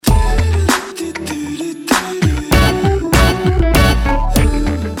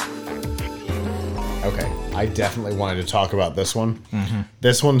I definitely wanted to talk about this one.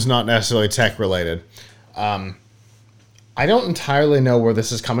 This one's not necessarily tech related. I don't entirely know where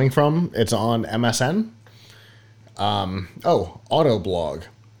this is coming from. It's on MSN. Autoblog.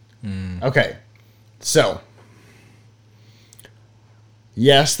 Okay, so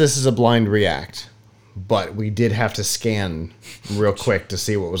yes, this is a blind react, but we did have to scan real quick to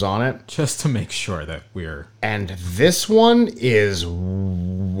see what was on it. Just to make sure that we're... And this one is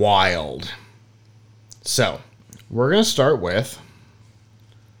wild. So, we're going to start with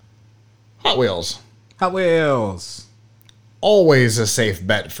Hot Wheels. Hot Wheels. Always a safe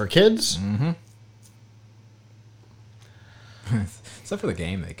bet for kids. Except for the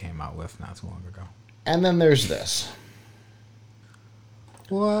game they came out with not too long ago. And then there's this.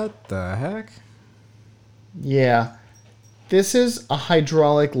 What the heck? Yeah. This is a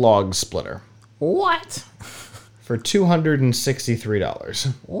hydraulic log splitter What? for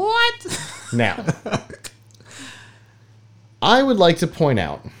 $263. What? Now, I would like to point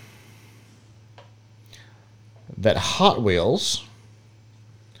out that Hot Wheels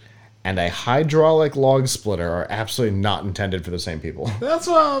and a hydraulic log splitter are absolutely not intended for the same people. That's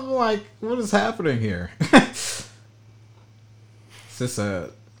why I'm like, what is happening here? Is this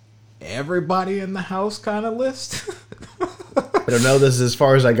a everybody in the house kind of list? I don't know. This is as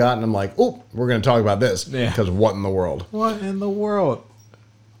far as I got, and I'm like, oh, we're going to talk about this. Yeah. Because what in the world? What in the world?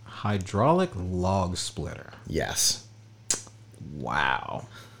 Hydraulic log splitter. Yes. Wow.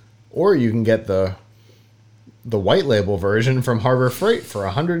 Or you can get the white label version from Harbor Freight for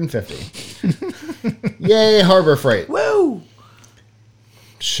 $150. Yay, Harbor Freight. Woo!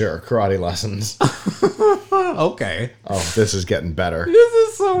 Sure, karate lessons. Okay. Oh, this is getting better. This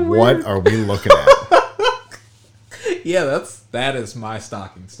is so weird. What are we looking at? Yeah, that is my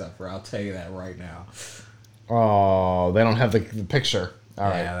stocking stuffer. I'll tell you that right now. Oh, they don't have the picture. All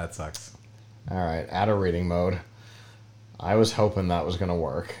right. Yeah, that sucks. All right, out of reading mode. I was hoping that was going to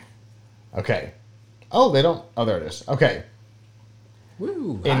work. Okay. Oh, they don't. Oh, there it is. Okay.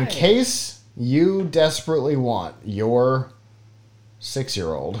 Woo! In case you desperately want your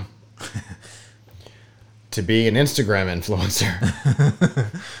 6-year-old to be an Instagram influencer.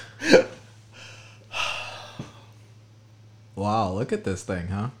 Wow, look at this thing,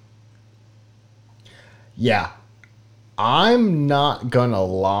 huh? Yeah. I'm not gonna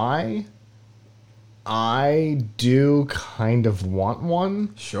lie. I do kind of want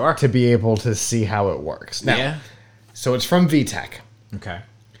one Sure. to be able to see how it works. Now, Yeah. so it's from VTech. Okay.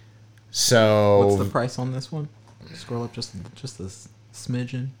 So What's the price on this one? Scroll up just a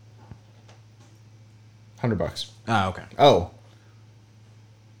smidgen. $100. Oh, okay. Oh,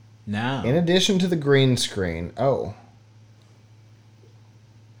 Now. in addition to the green screen. Oh.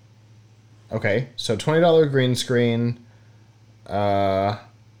 Okay, so $20 green screen. The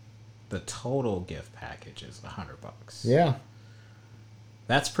total gift package is $100. Yeah.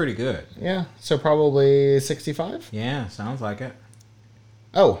 That's pretty good. Yeah. So probably 65? Yeah, sounds like it.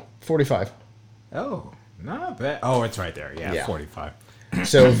 Oh, 45. Oh, not bad. Oh, it's right there. Yeah, Yeah. 45.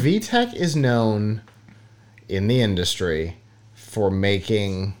 So VTech is known in the industry for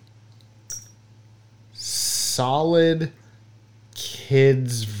making solid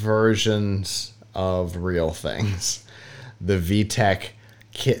kids versions of real things. The VTech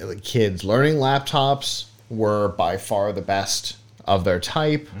kids learning laptops were by far the best of their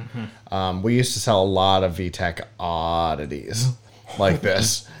type. We used to sell a lot of VTech oddities like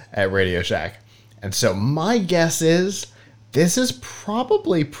this at Radio Shack. And so my guess is this is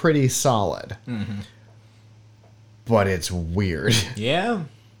probably pretty solid. But it's weird. Yeah.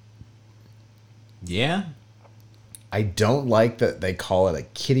 Yeah. I don't like that they call it a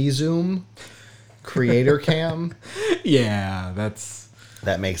kitty zoom creator cam. Yeah, that's...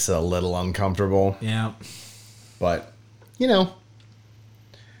 That makes it a little uncomfortable. Yeah. But, you know,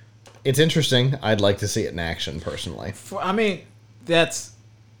 it's interesting. I'd like to see it in action, personally. I mean, it's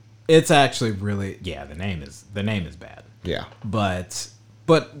actually really... Yeah, the name is bad. Yeah. But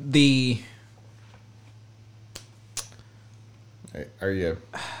the... Are you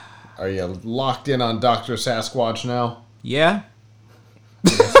locked in on Dr. Sasquatch now? Yeah? I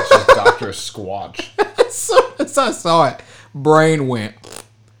guess it's just Dr. Squatch. As soon as I saw it, brain went...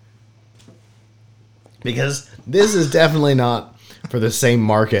 Because this is definitely not for the same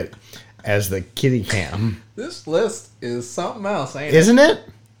market as the kitty cam. This list is something else, ain't it? Isn't it?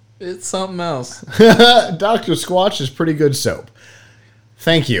 It's something else. Dr. Squatch is pretty good soap.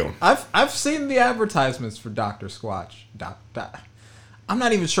 Thank you. I've seen the advertisements for Dr. Squatch. I'm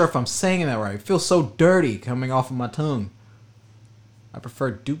not even sure if I'm saying that right. It feels so dirty coming off of my tongue. I prefer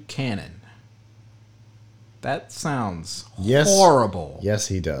Duke Cannon. That sounds horrible. Yes,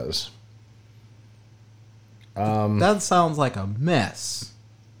 he does. That sounds like a mess.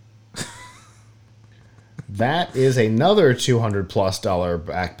 That is another $200+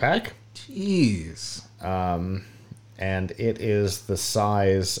 backpack. Jeez. And it is the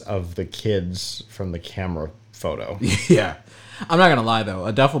size of the kids from the camera photo. Yeah. I'm not gonna lie though,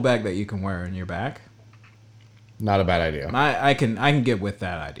 a duffel bag that you can wear in your back, Not a bad idea. I can get with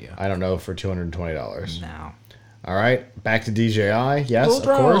that idea. I don't know for $220. No. All right, back to DJI. Yes, Little of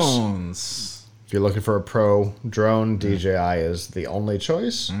course. drones. If you're looking for a pro drone, DJI is the only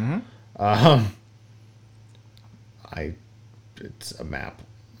choice. It's a map.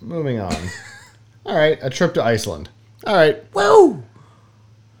 Moving on. All right, a trip to Iceland. All right. Whoa!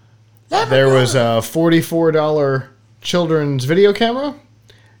 There was a $44 children's video camera,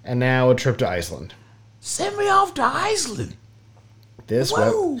 and now a trip to Iceland. Send me off to Iceland. This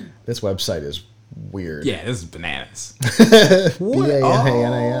Whoa! this website is weird. Yeah, this is bananas.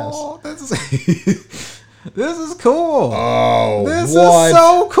 BANANAS. Oh, this is this is cool. Oh, This what? is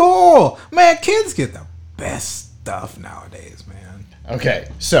so cool, man. Kids get the best stuff nowadays, man. Okay,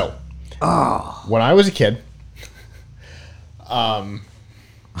 so when I was a kid,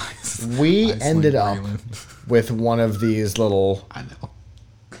 we ended up with one of these little I know.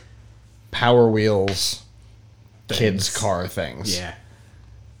 Power Wheels kids Things. car things Yeah.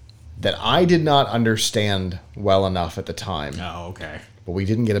 that I did not understand well enough at the time, Oh, okay. but we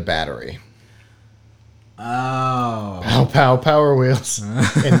didn't get a battery. Oh. Pow, pow, Power Wheels.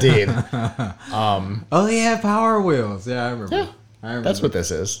 Indeed. Oh yeah, Power Wheels. Yeah, I remember. Yeah, I remember. that's what this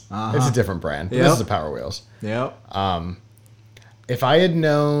is. Uh-huh. It's a different brand. But Yep. This is a Power Wheels. Yep. If I had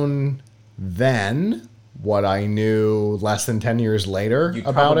known then what I knew less than 10 years later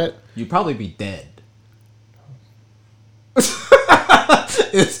about it, you'd probably be dead.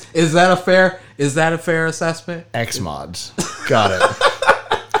 Is that a fair assessment? X mods. Got it.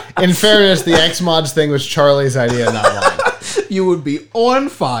 In fairness, the X mods thing was Charlie's idea, not mine. You would be on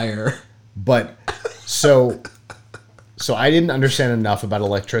fire. But so I didn't understand enough about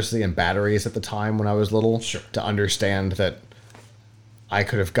electricity and batteries at the time when I was little to understand that I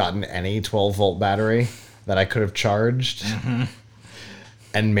could have gotten any 12-volt battery that I could have charged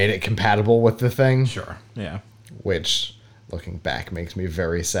and made it compatible with the thing. Sure. Yeah. Which, looking back, makes me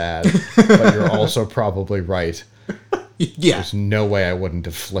very sad. But you're also probably right. Yeah. There's no way I wouldn't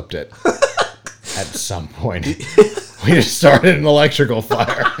have flipped it at some point. We just started an electrical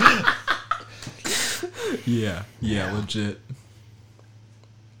fire. Yeah. Yeah. Legit.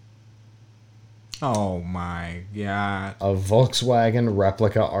 Oh my god. A Volkswagen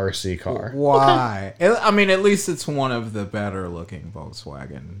replica RC car. Why? I mean, at least it's one of the better looking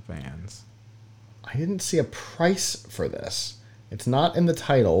Volkswagen vans. I didn't see a price for this. It's not in the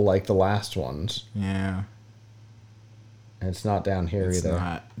title like the last ones. Yeah. And it's not down here It's either.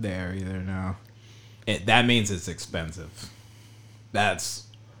 not there either, no. That means it's expensive. That's...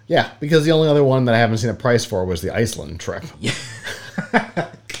 Yeah, because the only other one that I haven't seen a price for was the Iceland trip.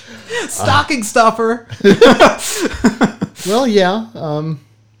 Stocking stuffer! Well, yeah.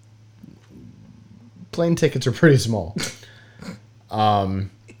 Plane tickets are pretty small.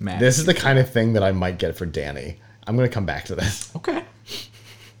 This is the kind of thing that I might get for Danny. I'm going to come back to this. Okay.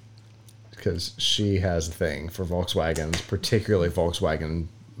 Because she has a thing for Volkswagens, particularly Volkswagen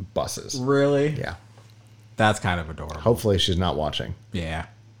buses. Really? Yeah. That's kind of adorable. Hopefully she's not watching. Yeah.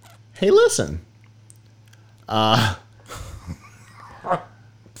 Hey, listen.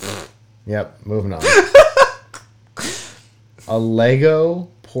 Yep, moving on. A Lego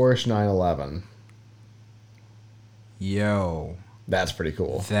Porsche 911. Yo. That's pretty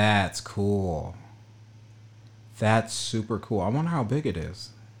cool. That's cool. That's super cool. I wonder how big it is.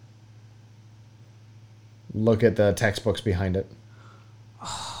 Look at the textbooks behind it.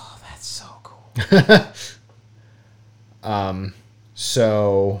 Oh, that's so cool.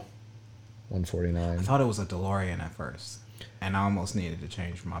 So, I 149. thought it was a DeLorean at first. And I almost needed to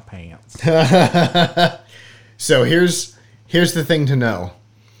change my pants. So here's the thing to know.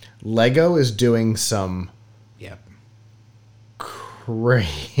 Lego is doing some Yep.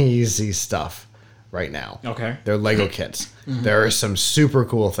 crazy stuff right now. Okay. They're Lego kits. There are some super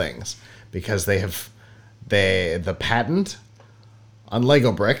cool things because the patent on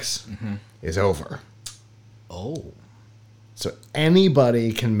Lego bricks is over. Oh. So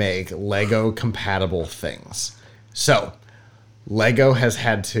anybody can make Lego compatible things. So Lego has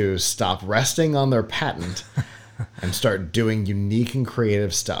had to stop resting on their patent and start doing unique and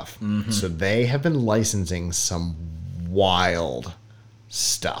creative stuff. So they have been licensing some wild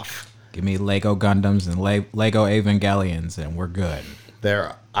stuff. Give me Lego Gundams and Lego Evangelions and we're good.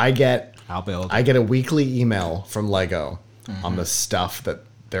 I get I'll build. a weekly email from Lego on the stuff that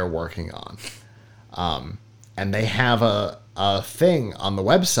they're working on. and they have a thing on the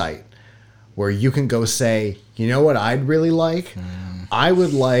website where you can go say, you know what I'd really like? I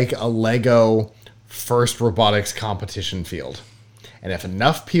would like a Lego first robotics competition field. And if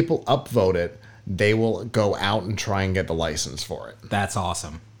enough people upvote it, they will go out and try and get the license for it. That's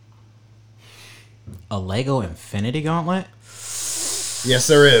awesome. A Lego Infinity Gauntlet? Yes,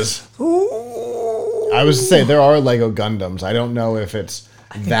 there is. Ooh. I was to say, there are Lego Gundams. I don't know if it's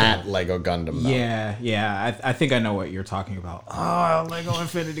that Lego Gundam, though. Yeah. I think I know what you're talking about. Oh, Lego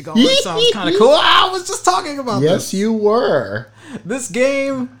Infinity Gauntlet sounds kind of cool. I was just talking about this. Yes, you were. This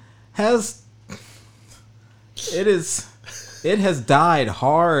game has... It has died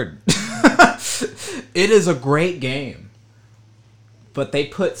hard. It is a great game. But they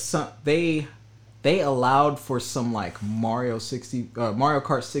put some... They allowed for some like Mario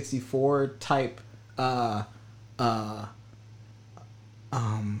Kart 64 type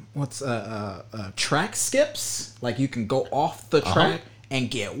track skips. Like you can go off the track and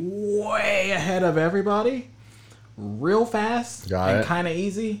get way ahead of everybody real fast and kind of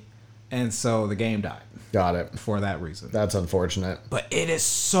easy. And so the game died. Got it. For that reason. That's unfortunate. But it is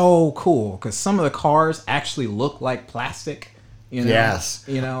so cool because some of the cars actually look like plastic. You know? Yes.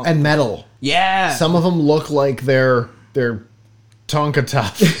 You know? And metal. Yeah. Some of them look like they're Tonka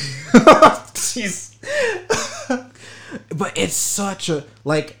Tough. Jeez. But it's such a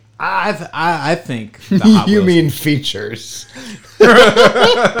like I think the Hot You Wheels- mean features.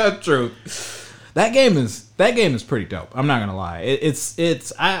 True. That game is pretty dope. I'm not gonna lie.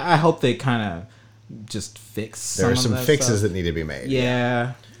 It's I hope they kind of just fix. There are some that fixes stuff. that need to be made.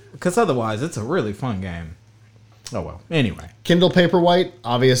 Yeah, because otherwise it's a really fun game. Oh well. Anyway, Kindle Paperwhite,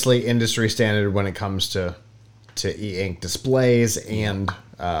 obviously industry standard when it comes to e-ink displays and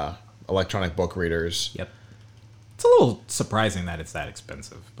electronic book readers. yep. It's a little surprising that it's that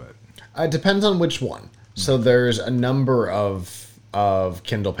expensive, but It depends on which one. So there's a number of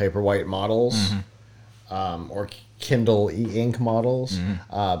Kindle Paperwhite models, or Kindle e-ink models.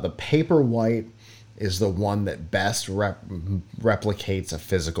 The Paperwhite is the one that best replicates a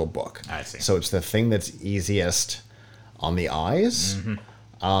physical book. I see. So it's the thing that's easiest on the eyes.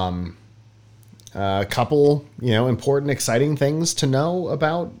 A couple, important, exciting things to know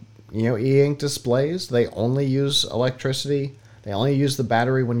about, e-ink displays. They only use electricity. They only use the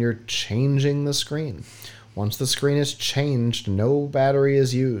battery when you're changing the screen. Once the screen is changed, no battery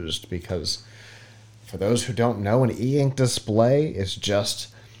is used because, for those who don't know, an e-ink display is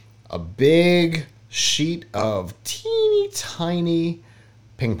just a big sheet of teeny tiny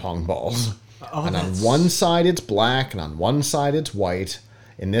ping pong balls. And on one side it's black and on one side it's white.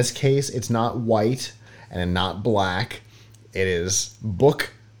 In this case, it's not white and not black. It is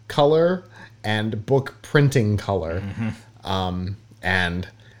book color and book printing color. And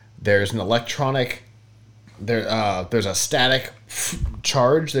there's an electronic... there's a static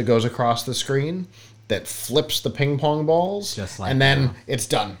charge that goes across the screen that flips the ping pong balls. Just like and then it's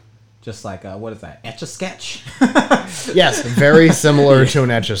done. just like what is that? Etch-a-Sketch. Yes, very similar to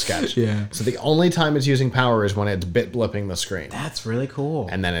an Etch-a-Sketch. Yeah. So the only time it's using power is when it's bit blipping the screen. That's really cool.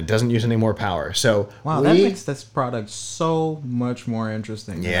 And then it doesn't use any more power. So Wow, that makes this product so much more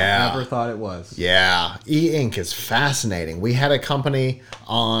interesting than Yeah. I ever thought it was. yeah, e-ink is fascinating. We had a company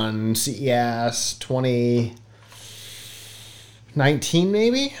on CES 2019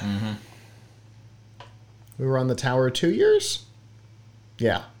 maybe? We were on the tower 2 years?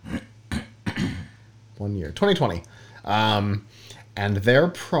 Yeah. 1 year. 2020. And their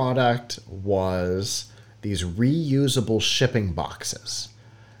product was these reusable shipping boxes.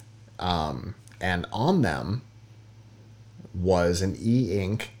 And on them was an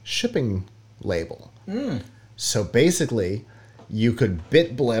e-ink shipping label. So basically, you could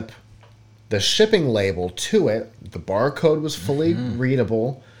bit blip the shipping label to it. The barcode was fully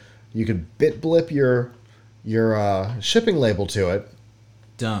readable. You could bit blip your shipping label to it,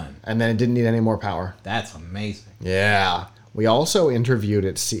 Done. and then it didn't need any more power. That's amazing. Yeah. We also interviewed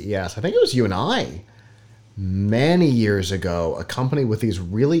at CES, I think it was you and I, many years ago, a company with these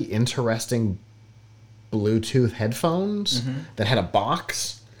really interesting Bluetooth headphones that had a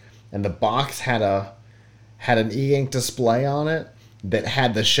box, and the box had an e-ink display on it that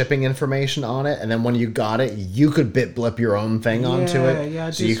had the shipping information on it, and then when you got it, you could bit blip your own thing onto it.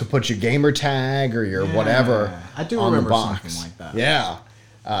 Yeah, so you could put your gamer tag or your Yeah. whatever I do on the remember box. something like that. Yeah.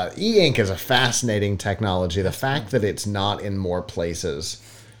 E-ink is a fascinating technology. The fact that it's not in more places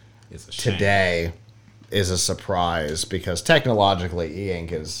It's a shame. today is a surprise because technologically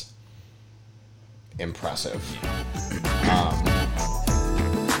e-ink is impressive.